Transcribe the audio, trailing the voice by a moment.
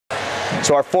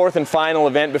So our fourth and final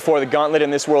event before the gauntlet in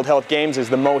this World Health Games is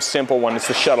the most simple one. It's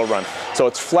the shuttle run. So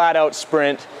it's flat out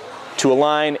sprint to a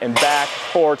line and back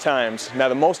 4 times. Now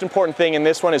the most important thing in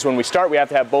this one is when we start, we have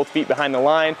to have both feet behind the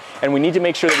line, and we need to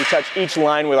make sure that we touch each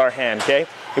line with our hand, okay?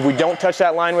 If we don't touch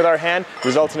that line with our hand, it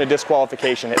results in a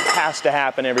disqualification. It has to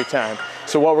happen every time.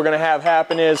 So what we're gonna have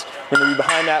happen is, we're gonna be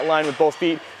behind that line with both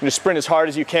feet, and just sprint as hard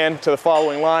as you can to the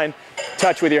following line,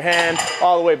 touch with your hand,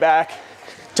 all the way back,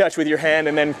 touch with your hand,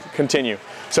 and then continue.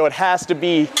 So it has to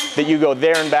be that you go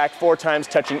there and back 4 times,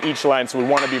 touching each line. So we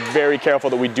want to be very careful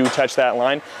that we do touch that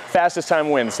line. Fastest time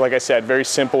wins. Like I said, very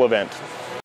simple event.